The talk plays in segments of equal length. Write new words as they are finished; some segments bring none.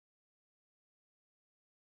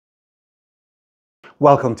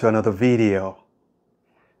Welcome to another video.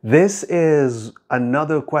 This is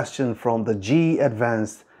another question from the G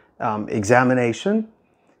Advanced examination.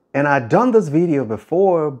 And I'd done this video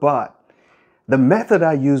before, but the method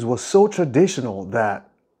I used was so traditional that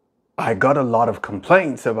I got a lot of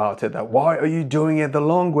complaints about it. That why are you doing it the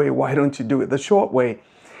long way? Why don't you do it the short way?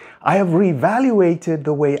 I have reevaluated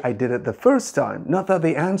the way I did it the first time. Not that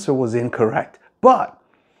the answer was incorrect, but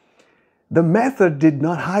the method did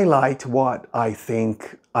not highlight what I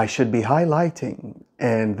think I should be highlighting.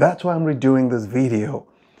 And that's why I'm redoing this video.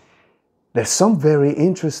 There's some very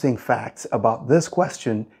interesting facts about this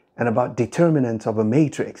question and about determinants of a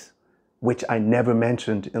matrix, which I never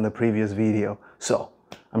mentioned in the previous video. So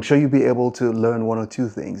I'm sure you'll be able to learn one or two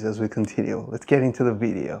things as we continue. Let's get into the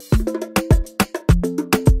video.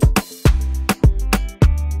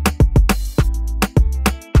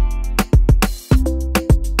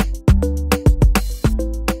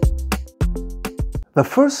 The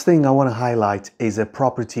first thing I want to highlight is a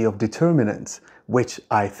property of determinants, which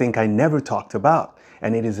I think I never talked about.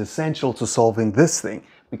 And it is essential to solving this thing,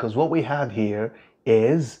 because what we have here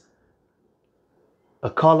is a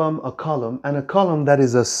column, and a column that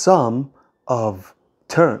is a sum of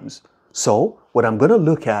terms. So what I'm going to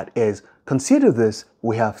look at is, consider this,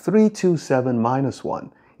 we have 3, 2, 7, minus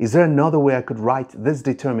 1. Is there another way I could write this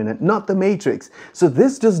determinant, not the matrix? So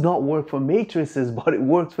this does not work for matrices, but it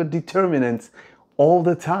works for determinants all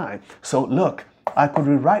the time. So look, I could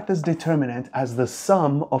rewrite this determinant as the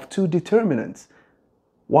sum of two determinants.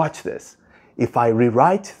 Watch this. If I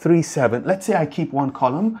rewrite 3, 7, let's say I keep one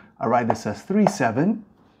column, I write this as 3, 7,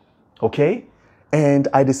 okay? And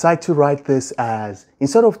I decide to write this as,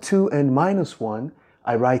 instead of 2 and minus 1,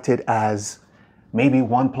 I write it as maybe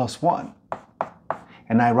 1 plus 1.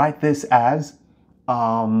 And I write this as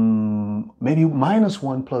maybe minus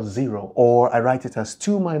 1 plus 0, or I write it as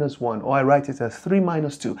 2 minus 1, or I write it as 3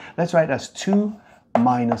 minus 2. Let's write it as 2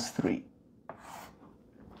 minus 3.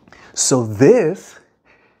 So this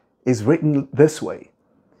is written this way.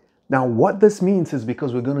 Now what this means is,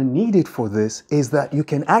 because we're going to need it for this, is that you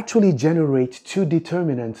can actually generate two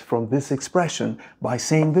determinants from this expression by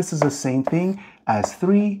saying this is the same thing as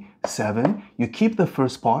 3, 7. You keep the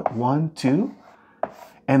first part, 1, 2.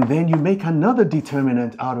 And then you make another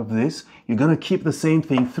determinant out of this. You're going to keep the same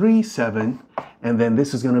thing, 3, 7, and then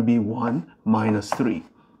this is going to be 1 minus 3.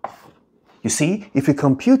 You see, if you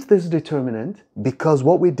compute this determinant, because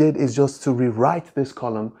what we did is just to rewrite this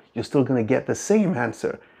column, you're still going to get the same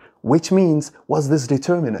answer, which means, what's this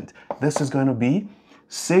determinant? This is going to be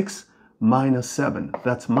 6 minus 7.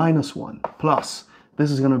 That's minus 1, plus.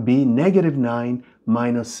 This is going to be negative 9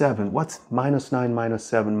 minus 7. What's minus 9 minus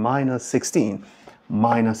 7? Minus 16.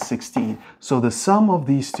 Minus 16. So the sum of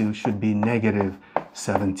these two should be negative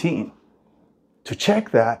 17. To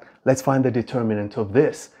check that, let's find the determinant of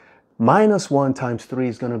this. Minus 1 times 3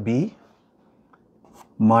 is going to be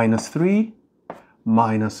minus 3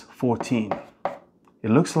 minus 14. It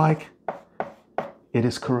looks like it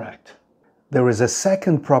is correct. There is a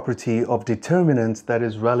second property of determinants that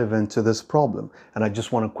is relevant to this problem, and I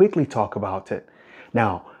just want to quickly talk about it.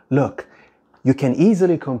 Now, look. You can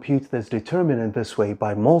easily compute this determinant this way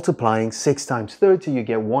by multiplying 6 times 30, you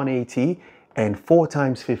get 180, and 4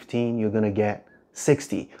 times 15, you're going to get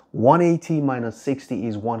 60. 180 minus 60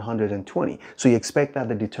 is 120. So you expect that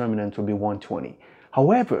the determinant will be 120.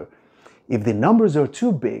 However, if the numbers are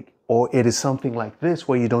too big, or it is something like this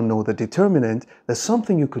where you don't know the determinant, there's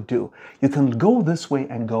something you could do. You can go this way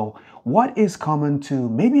and go, what is common to,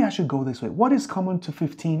 maybe I should go this way. What is common to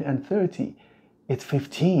 15 and 30? It's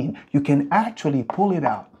 15. You can actually pull it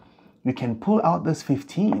out. You can pull out this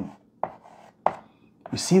 15.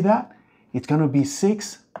 You see that? It's going to be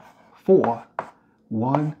 6, 4,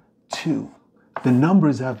 1, 2. The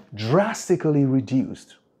numbers have drastically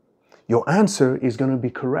reduced. Your answer is going to be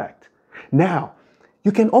correct. Now,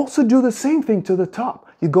 you can also do the same thing to the top.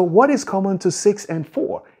 You go, what is common to 6 and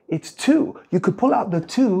 4? It's 2. You could pull out the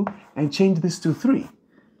 2 and change this to 3.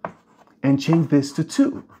 And change this to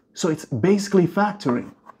 2. So it's basically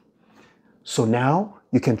factoring. So now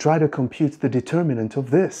you can try to compute the determinant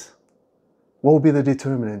of this. What will be the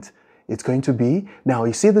determinant? It's going to be, now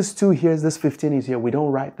you see this 2 here, this 15 is here. We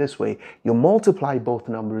don't write this way. You multiply both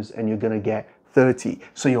numbers and you're going to get 30.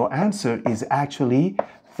 So your answer is actually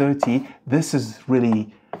 30. This is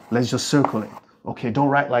really, let's just circle it. Okay, don't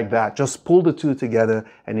write like that. Just pull the 2 together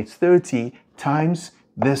and it's 30 times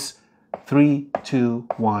this 3, 2,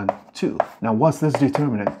 1, 2. Now what's this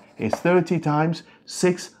determinant? It's 30 times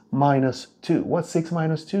 6 minus 2. What's 6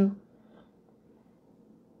 minus 2?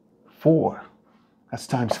 4. That's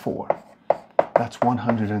times 4. That's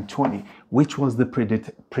 120, which was the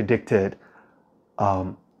predicted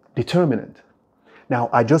determinant. Now,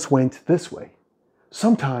 I just went this way.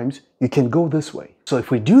 Sometimes you can go this way. So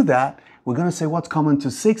if we do that, we're going to say what's common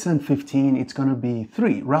to 6 and 15, it's going to be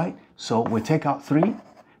 3, right? So we take out 3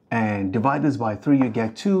 and divide this by 3, you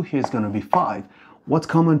get 2. Here's going to be 5. What's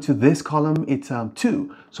common to this column? It's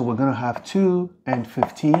 2. So we're going to have 2 and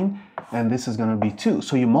 15, and this is going to be 2.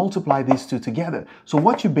 So you multiply these two together. So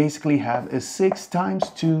what you basically have is 6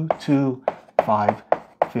 times 2, 2, 5,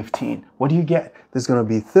 15. What do you get? There's going to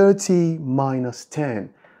be 30 minus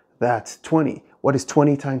 10. That's 20. What is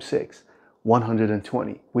 20 times 6?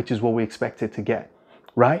 120, which is what we expected to get,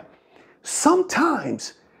 right?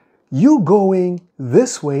 Sometimes you going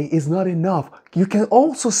this way is not enough. You can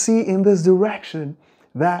also see in this direction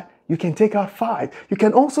that you can take out 5. You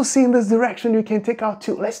can also see in this direction you can take out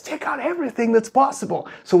 2. Let's take out everything that's possible.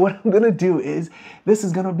 So what I'm going to do is, this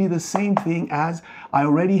is going to be the same thing as I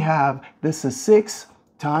already have. This is 6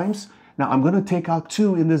 times. Now I'm going to take out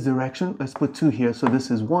 2 in this direction. Let's put 2 here. So this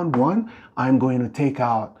is 1, 1. I'm going to take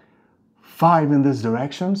out 5 in this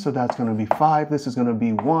direction. So that's going to be 5. This is going to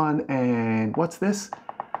be 1. And what's this?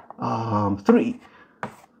 3.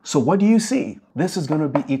 So what do you see? This is going to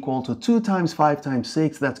be equal to 2 times 5 times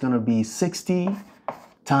 6. That's going to be 60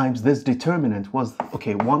 times this determinant was,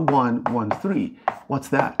 okay, 1, 1, 1, 3. What's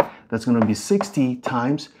that? That's going to be 60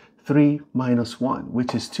 times 3 minus 1,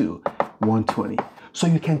 which is 2, 120. So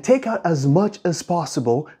you can take out as much as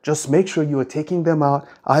possible. Just make sure you are taking them out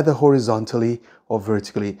either horizontally or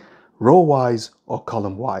vertically, row-wise or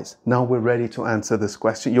column-wise. Now we're ready to answer this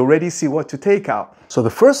question. You already see what to take out. So the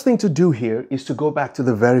first thing to do here is to go back to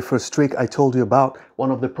the very first trick I told you about. One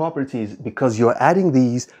of the properties, because you're adding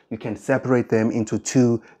these, you can separate them into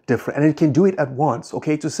 2 different, and you can do it at once,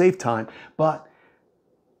 okay, to save time. But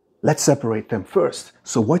let's separate them first.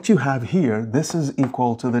 So what you have here, this is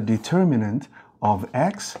equal to the determinant of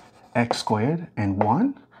x, x squared, and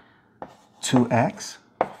 1, 2x,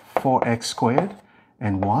 4x squared,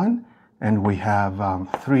 and 1, and we have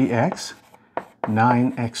 3x,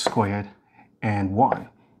 9x squared, and 1,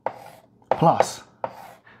 plus,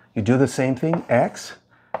 you do the same thing, x,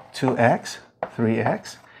 2x,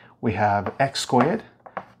 3x, we have x squared,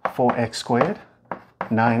 4x squared,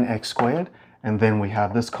 9x squared, and then we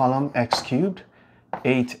have this column, x cubed,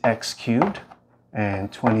 8x cubed,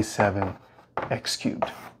 and 27x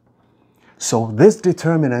cubed. So this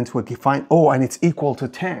determinant we find, oh, and it's equal to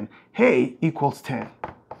 10. Hey, equals 10.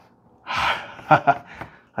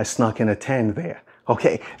 I snuck in a 10 there.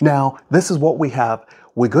 Okay, now this is what we have.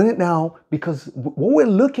 We're going to now, because what we're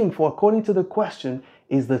looking for according to the question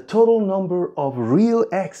is the total number of real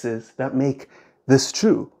x's that make this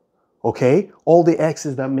true. Okay, all the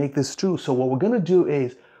x's that make this true. So what we're going to do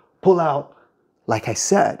is pull out, like I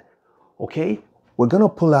said, okay, we're going to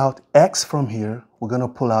pull out x from here. We're going to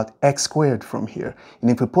pull out x squared from here.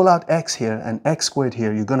 And if we pull out x here and x squared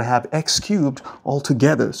here, you're going to have x cubed all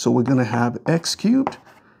together. So we're going to have x cubed.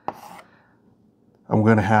 And we're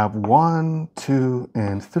going to have 1, 2,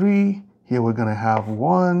 and 3. Here we're going to have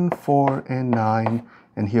 1, 4, and 9.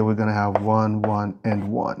 And here we're going to have 1, 1, and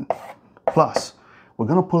 1. Plus, we're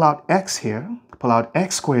going to pull out x here, pull out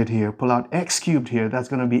x squared here, pull out x cubed here. That's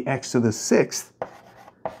going to be x to the 6th.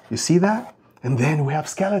 You see that? And then we have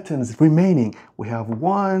skeletons remaining. We have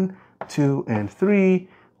 1, 2, and 3,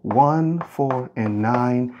 1, 4, and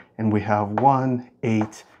 9, and we have 1,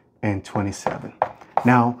 8, and 27.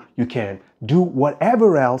 Now, you can do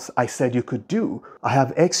whatever else I said you could do. I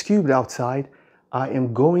have x cubed outside. I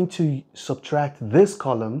am going to subtract this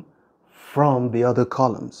column from the other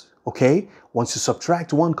columns, okay? Once you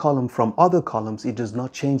subtract one column from other columns, it does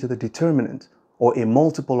not change the determinant, or a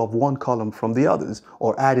multiple of one column from the others,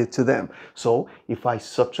 or add it to them. So if I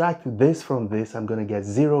subtract this from this, I'm going to get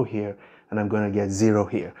 0 here, and I'm going to get 0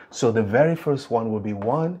 here. So the very first one will be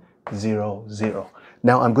 1, 0, 0.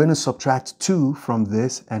 Now I'm going to subtract 2 from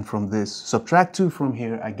this and from this. Subtract 2 from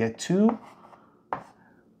here, I get 2.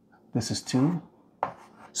 This is 2.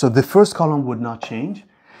 So the first column would not change.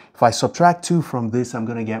 If I subtract 2 from this, I'm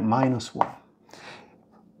going to get minus 1.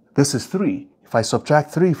 This is 3. If I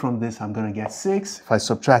subtract 3 from this, I'm going to get 6. If I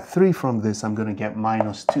subtract 3 from this, I'm going to get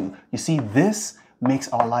minus 2. You see, this makes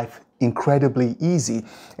our life incredibly easy.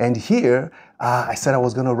 And here, I said I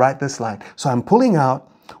was going to write this line. So I'm pulling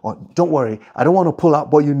out, or don't worry, I don't want to pull out,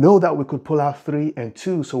 but you know that we could pull out 3 and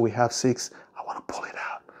 2, so we have 6. I want to pull it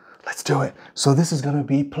out. Let's do it. So this is going to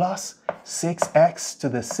be plus 6x to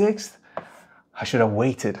the 6th. I should have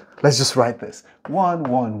waited. Let's just write this. 1,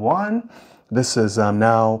 1, 1. This is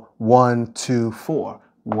now 1, 2, 4.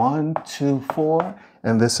 1, 2, 4.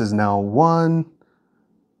 And this is now 1,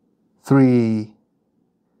 3,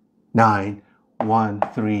 9. 1,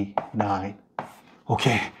 3, 9.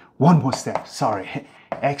 Okay, one more step, sorry.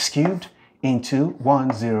 X cubed into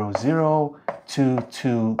 1, 0, 0, 2,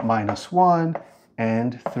 2 minus 1,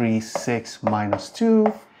 and 3, 6 minus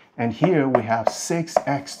 2. And here we have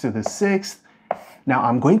 6x to the 6th. Now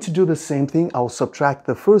I'm going to do the same thing. I'll subtract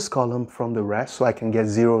the first column from the rest so I can get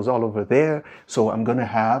zeros all over there. So I'm going to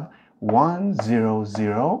have 1, 0,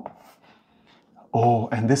 0. Oh,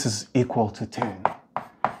 and this is equal to 10.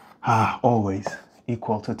 Always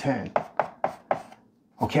equal to 10.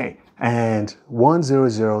 Okay, and 1, 0,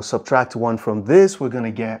 0, subtract 1 from this, we're going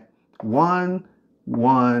to get 1,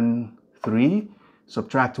 1, 3.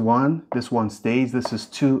 Subtract 1, this 1 stays, this is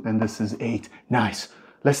 2, and this is 8. Nice.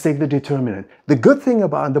 Let's take the determinant. The good thing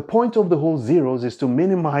about the point of the whole zeros is to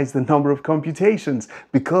minimize the number of computations,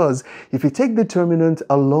 because if you take determinant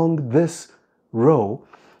along this row,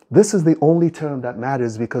 this is the only term that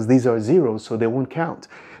matters because these are zeros, so they won't count.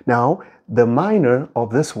 Now, the minor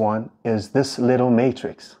of this one is this little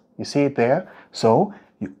matrix. You see it there? So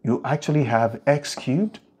you actually have x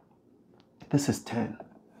cubed. This is 10.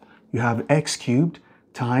 You have x cubed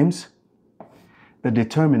times the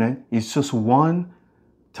determinant is just 1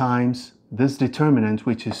 times this determinant,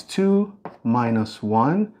 which is 2 minus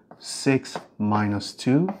 1, 6 minus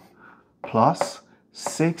 2, plus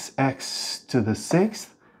 6x to the 6th.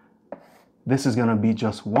 This is going to be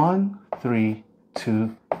just 1, 3,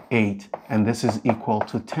 2, 8, and this is equal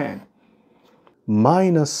to 10.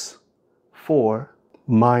 Minus 4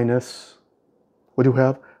 minus, what do we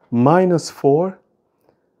have? Minus 4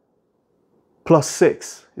 plus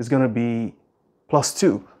 6 is going to be plus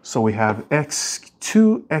 2. So we have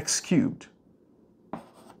 2x cubed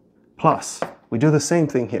plus, we do the same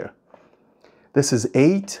thing here. This is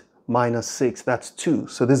 8 minus 6, that's 2.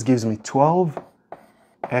 So this gives me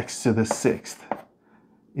 12x to the 6th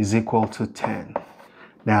is equal to 10.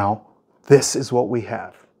 Now, this is what we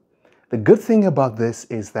have. The good thing about this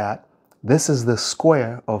is that this is the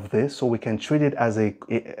square of this, so we can treat it as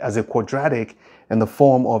a quadratic in the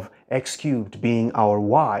form of x cubed being our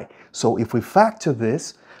y. So if we factor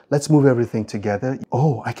this, let's move everything together.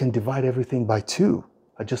 Oh, I can divide everything by 2.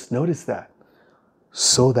 I just noticed that.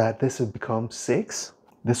 So that this will become 6,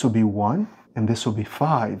 this will be 1, and this will be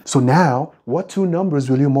 5. So now, what two numbers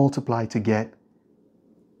will you multiply to get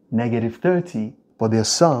negative 30, but their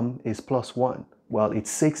sum is plus 1? Well,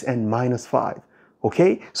 it's 6 and minus 5.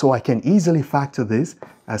 Okay, so I can easily factor this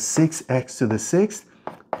as 6x to the 6th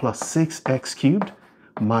plus 6x cubed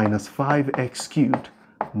minus 5x cubed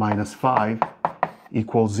minus 5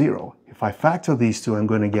 equals 0. If I factor these two, I'm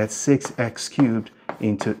going to get 6x cubed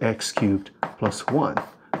into x cubed plus 1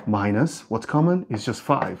 minus, what's common is just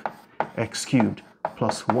 5, x cubed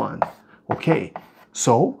plus 1. Okay,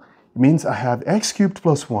 so it means I have x cubed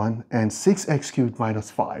plus 1 and 6x cubed minus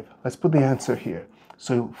 5. Let's put the answer here.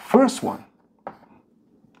 So first one,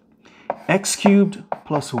 x cubed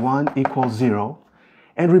plus 1 equals 0.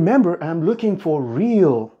 And remember, I'm looking for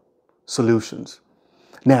real solutions.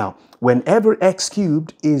 Now, whenever x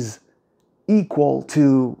cubed is equal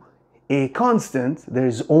to a constant, there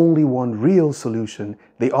is only one real solution.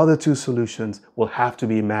 The other two solutions will have to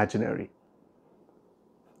be imaginary.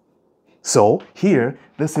 So here,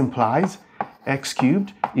 this implies x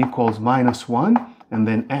cubed equals minus 1, and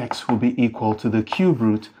then x will be equal to the cube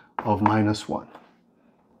root of minus 1.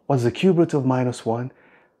 What's the cube root of minus 1?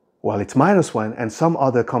 Well, it's minus 1 and some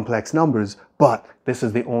other complex numbers, but this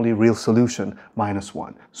is the only real solution, minus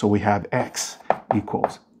 1. So we have x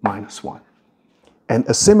equals minus 1. And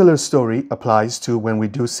a similar story applies to when we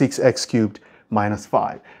do 6x cubed minus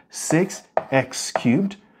 5. 6x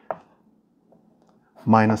cubed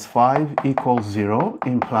minus 5 equals 0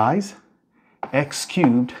 implies x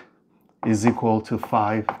cubed is equal to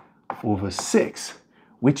 5 over 6,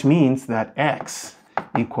 which means that x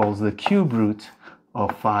equals the cube root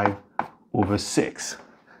of 5 over 6.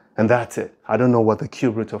 And that's it. I don't know what the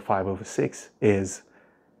cube root of 5 over 6 is.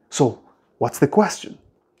 So what's the question?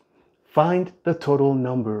 Find the total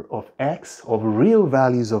number of x, of real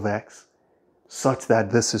values of x, such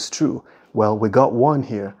that this is true. Well, we got 1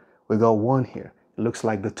 here. We got 1 here. It looks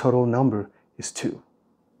like the total number is 2.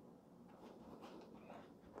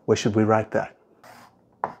 Where should we write that?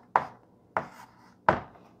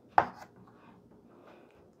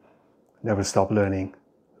 Never stop learning.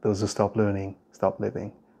 Those who stop learning, stop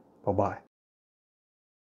living. Bye-bye.